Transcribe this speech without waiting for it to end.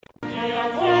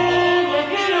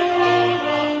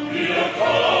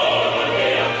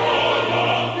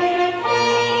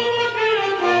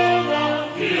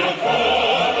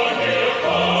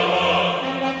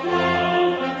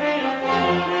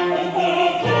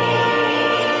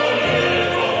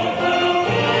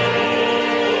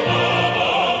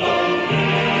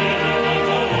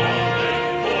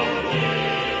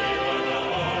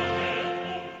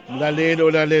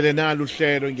Mlalelo nalo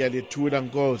uhlelo ngiyalethula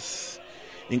Nkosi.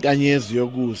 Inkanyezi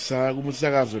yokusa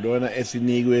kumusakazo lona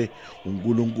esinikwe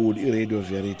uNkulunkulu iRadio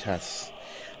Veritas.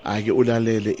 Ake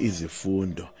ulalele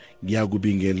izifundo.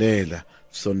 Ngiyakubingelela,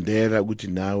 sondela ukuthi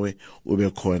nawe ube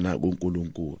khona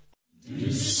kuNkulunkulu.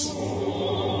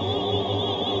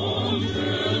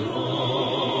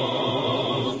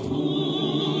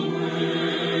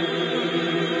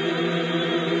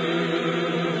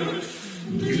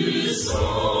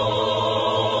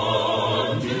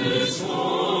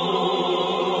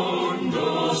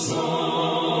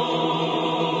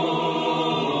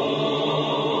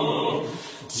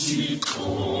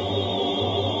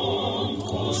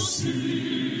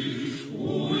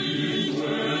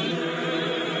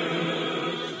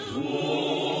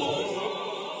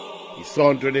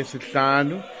 Isonto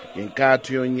lesihlanu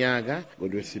ngenkathi yonyaka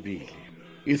ngolwesibili.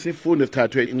 Isifundo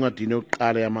sithathwe incwadini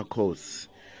yokuqala yamakhosi.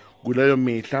 Kuleyo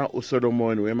mihla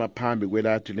uSolomon wema phambi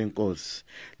kwelathi lenkosi.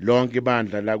 Lonke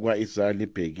ibandla lakwa-Israyeli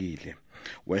libhekile.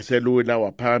 Waselula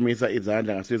waphakamisa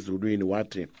izandla ngasezulwini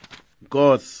wathi,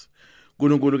 Nkosi,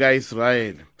 Nkulunkulu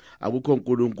ka-Israyeli, akukho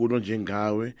nkulunkulu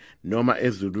njengawe noma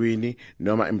ezulwini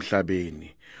noma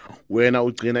emhlabeni. Wena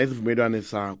ugcina isivumelwano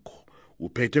sakho.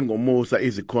 Uphethe ngomusa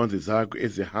izikhonzi zakho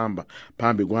ezihamba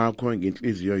phambi kwakho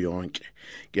ngenhliziyo yonke.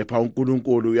 Kepha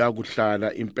uNkulunkulu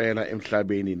uyakuhlala impela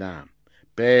emhlabeni na.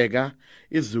 Bheka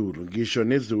izulu, ngisho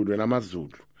nezulu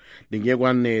namazulu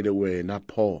lingekwanele wena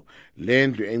pho.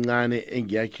 Lendlu encane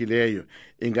engiyakhileyo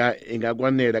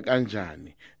ingakwanela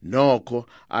kanjani? Nokho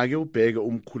ake ubheke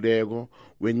umkhuleko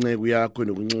wenceku yakho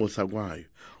nokunxusa kwayo.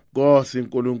 Nkosi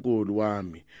Nkulunkulu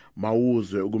wami,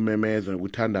 mawuzwe ukumemeza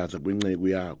nokuthandaza kwenceku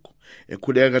yakho.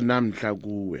 Ekhuleka namhla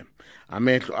kuwe.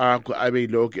 Amehlo akho abe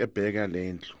yilokhu ebheka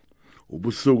lendlu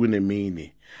ubusuku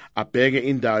nemini. Abheke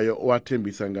indawo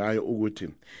owathembisa ngayo ukuthi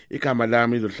igama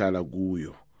lami lizohlala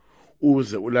kuyo.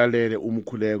 Uze ulalele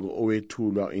umkhuleko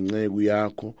owethulwa inceku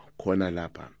yakho khona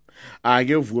lapha.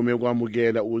 Ake uvume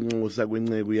ukwamukela ukunxusa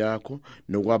kwenceku yakho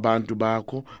nokwabantu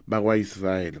bakho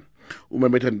bakwa-Israyeli. Uma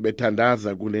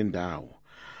bethandaza kule ndawo,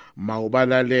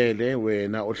 mawubalalele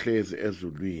wena ohlezi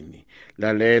ezulwini.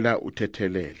 Lalela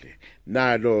uthethelele.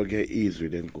 Nalo-ke izwi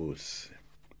lenkosi.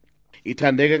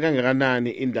 Ithandeka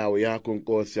kangakanani indawo yakho,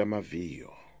 Nkosi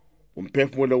yamaviyo.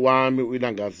 Umphefumulo wami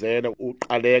uyilangazela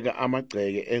uqaleka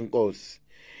amagceke enkosi.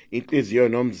 Inhliziyo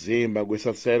nomzimba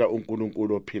kwesasela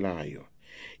uNkulunkulu ophilayo.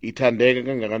 Ithandeka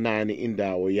kangakanani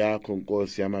indawo yakho,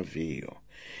 Nkosi yamaviyo.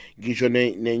 Ngisho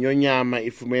nenyonyama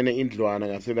ifumene indlwana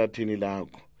ngaselathini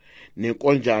lakho.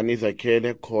 Nenkonjane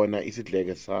izakhele khona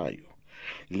isidleke sayo.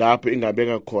 Lapho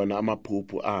ingabeka khona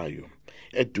amaphuphu ayo.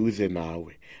 Eduze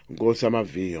nawe, Nkosi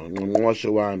yamaviyo, ngqongqoshe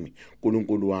wami,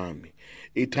 Nkulunkulu wami.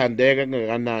 Ithandeka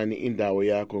kangakanani indawo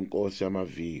yakho, Nkosi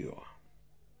yamaviyo.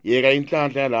 Yeka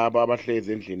inhlanhla yalabo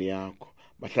abahlezi endlini yakho,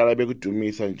 bahlala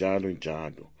bekudumisa njalo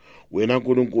njalo. Wena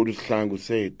Nkulunkulu sihlangu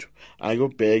sethu, ake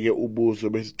ubheke ubuso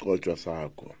besigcotshwa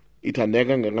sakho. Ithandeka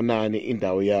kangakanani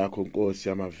indawo yakho, Nkosi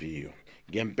yamaviyo.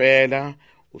 Ngempela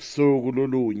usuku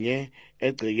lolunye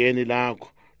egcekeni lakho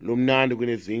lumnandi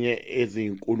kunezinye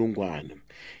eziyinkulungwane.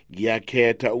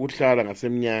 Ngiyakhetha ukuhlala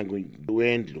ngasemnyango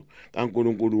wendlu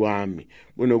kaNkulunkulu wami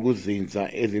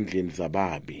kunokuzinza ezindlini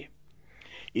zababi.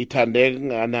 Ithandeka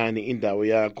kangakanani indawo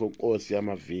yakho, Nkosi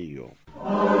yamaviyo.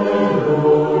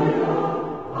 Haleluya,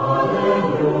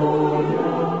 haleluya,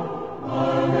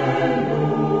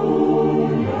 haleluya.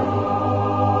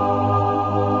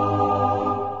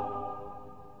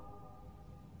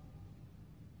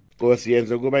 Nkosi,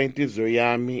 yenza kuba inhliziyo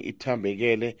yami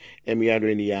ithambekele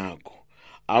emiyalweni yakho.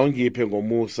 Awungiphe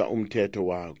ngomusa umthetho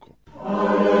wakho.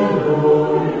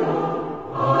 Haleluya,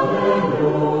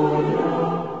 haleluya,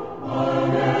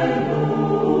 haleluya.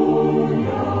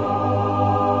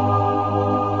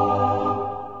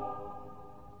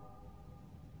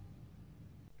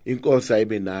 Inkosi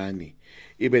ayibe nani,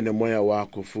 ibe nomoya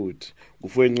wakho futhi.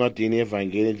 Kufuye encwadini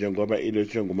yevangeli njengoba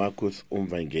ilotshwe nguMarkus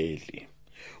umvangeli.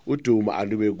 Udumo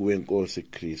alube kuwe, Nkosi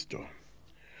Kristo.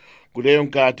 Kuleyo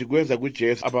nkathi kweza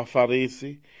kuJesu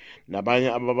abaFarisi nabanye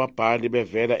ababhali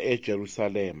bevela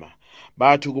eJerusalema.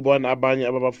 Bathi ukubona abanye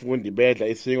ababafundi bedla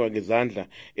isinkwa ngezandla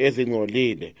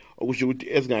ezingcolile, okusho ukuthi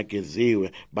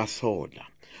ezingageziwe, basola.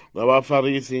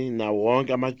 NgabaFarisi na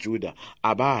wonke amaJuda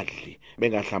abadli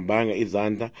bengahlambanga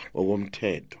izandla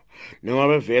ngokomthetho. Noma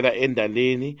bevela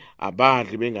endaleni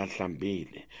abadli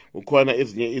bengahlambile. Kukhona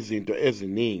ezinye izinto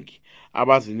eziningi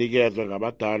abazinikezwa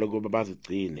ngabadala ukuba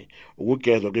bazigcine,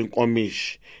 ukugezwa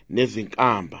kwenkomishi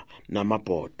nezinkamba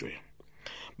namabhodwe.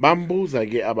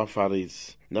 Bambuza-ke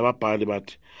abaFarisi nababhali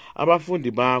bathi,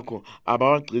 abafundi bakho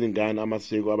abawagcini ngani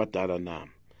amasiko abadala na?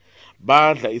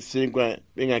 badla isinkwa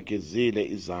bengagezile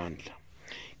izandla.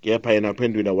 Kepha yena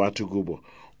waphendula wathi kubo,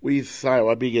 uYesaya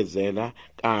wabikezela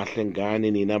kahle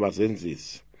ngani nina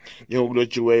abazenzisi,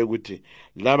 njengokulotshiweyo ukuthi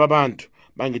laba bantu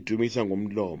bangidumisa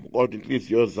ngomlomo kodwa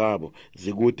inhliziyo zabo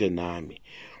zikude nami.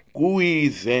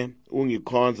 Kuyize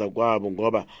ungikhonza kwabo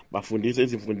ngoba bafundisa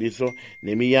izimfundiso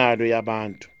nemiyalo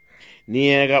yabantu.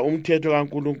 Niyeka umthetho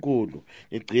kaNkulunkulu,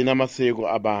 nigcina amasiko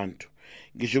abantu.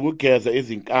 Ngisho ukugeza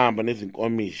izinkamba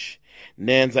nezinkomishi,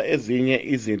 nenza ezinye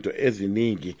izinto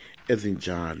eziningi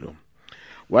ezinjalo.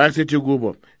 Wayesithi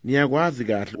kubo, niyakwazi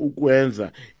kahle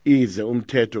ukwenza ize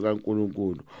umthetho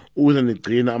kaNkulunkulu, ukuze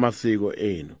nigcina amasiko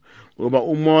enu. Ngoba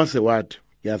uMose wathi,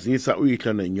 yazisa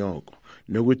uyihlo nenyoko,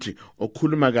 nokuthi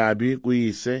okhuluma kabi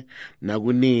kuyise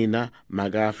nakunina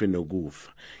makafe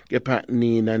nokufa. Kepha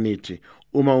nina nithi,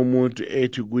 uma umuntu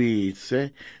ethi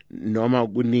kuyise noma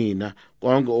kunina,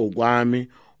 konke okwami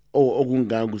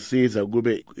okungakusiza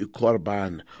kube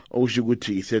ikorban, okusho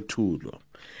ukuthi isethulo.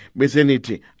 Bese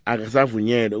nithi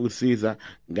akasavunyelwe ukusiza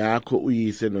ngakho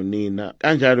uyise nonina.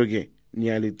 Kanjalo-ke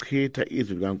niyalichitha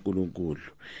izwi likaNkulunkulu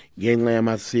ngenxa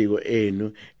yamasiko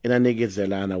enu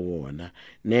enanikezelana wona,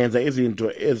 nenza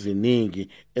izinto eziningi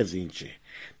ezinje.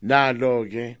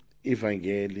 Nalo-ke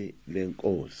ivangeli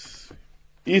lenkosi.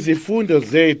 Izifundo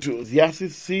zethu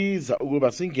ziyasisiza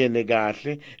ukuba singene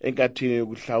kahle enkathini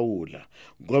yokuhlawula,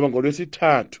 ngoba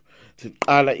ngolwesithathu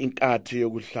siqala inkathi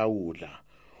yokuhlawula,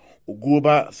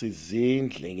 ukuba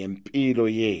sizindle ngempilo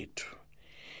yethu.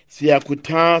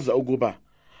 Siyakhuthaza ukuba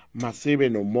masibe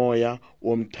nomoya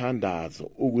womthandazo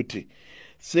ukuthi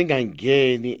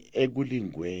singangeni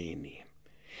ekulingweni.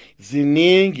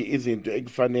 Ziningi izinto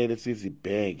ekufanele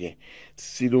sizibheke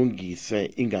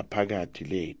silungise ingaphakathi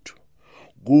lethu.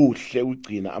 Kuhle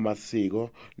ugcina amasiko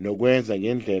nokwenza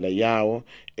ngendlela yawo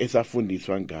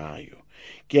esafundiswa ngayo.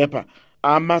 Kepha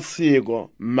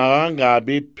amasiko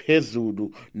makangabi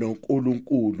phezulu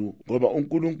noNkulunkulu, ngoba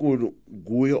uNkulunkulu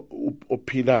nguye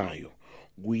ophilayo,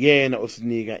 kuyena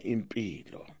osinika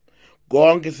impilo.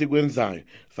 Konke sikwenzayo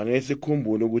fanele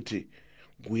sikhumbule ukuthi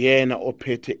kuyena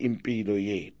ophethe impilo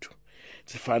yethu.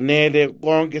 Sifanele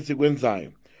konke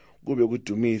sikwenzayo kube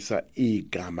kudumisa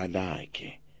igama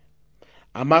lakhe.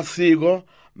 Amasiko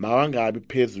mawangabi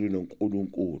phezulu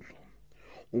noNkulunkulu.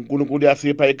 uNkulunkulu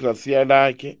yasipha igracia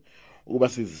lakhe ukuba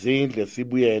sizindle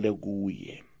sibuyele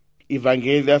kuye.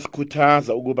 Ivangeli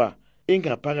lasikhuthaza ukuba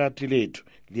ingaphakathi lethu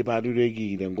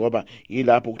libalulekile ngoba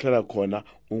yilapho kuhlala khona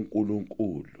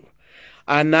uNkulunkulu.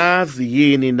 Anazi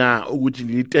yini na ukuthi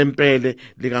litempele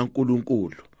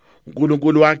likaNkulunkulu?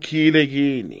 uNkulunkulu wakhile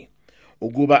kini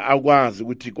ukuba akwazi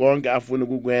ukuthi konke afuna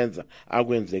ukukwenza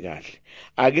akwenze kahle.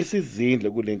 Ake sizindle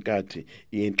kulenkathi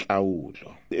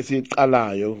yenhlawulo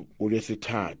esiqalayo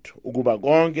kulesithathu, ukuba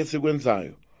konke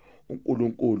sikwenzayo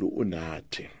uNkulunkulu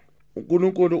unathi.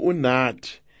 uNkulunkulu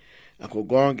unathi akho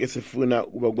konke sifuna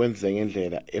ukuba kwenze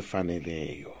ngendlela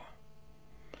efaneleyo,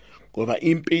 ngoba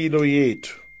impilo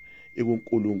yethu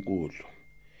ikuNkulunkulu.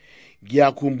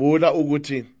 Ngiyakhumbula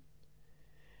ukuthi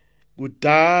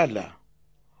kudala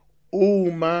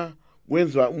uma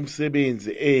kwenziwa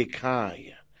umsebenzi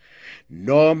ekhaya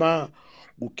noma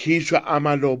kukhishwa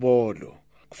amalobolo,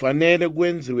 kufanele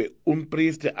kwenziwe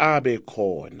umpristi abe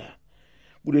khona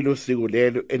kulelo siko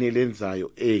lelo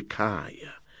enilenzayo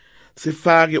ekhaya.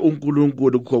 Sifake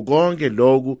uNkulunkulu kukho konke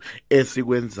lokhu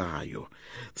esikwenzayo.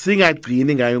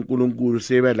 Singagcini ngayo uNkulunkulu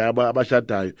sebe laba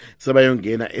abashadayo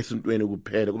sebayongena esontweni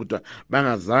kuphela, kodwa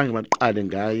bangazange baqale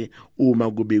ngaye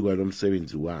uma kubikwa lo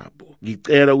msebenzi wabo.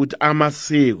 Ngicela ukuthi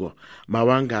amasiko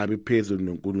mawangabi phezulu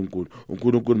noNkulunkulu.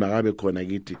 uNkulunkulu makabe khona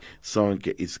kithi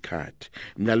sonke isikhathi.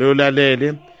 Mina lo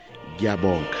lalele,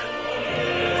 ngiyabonga.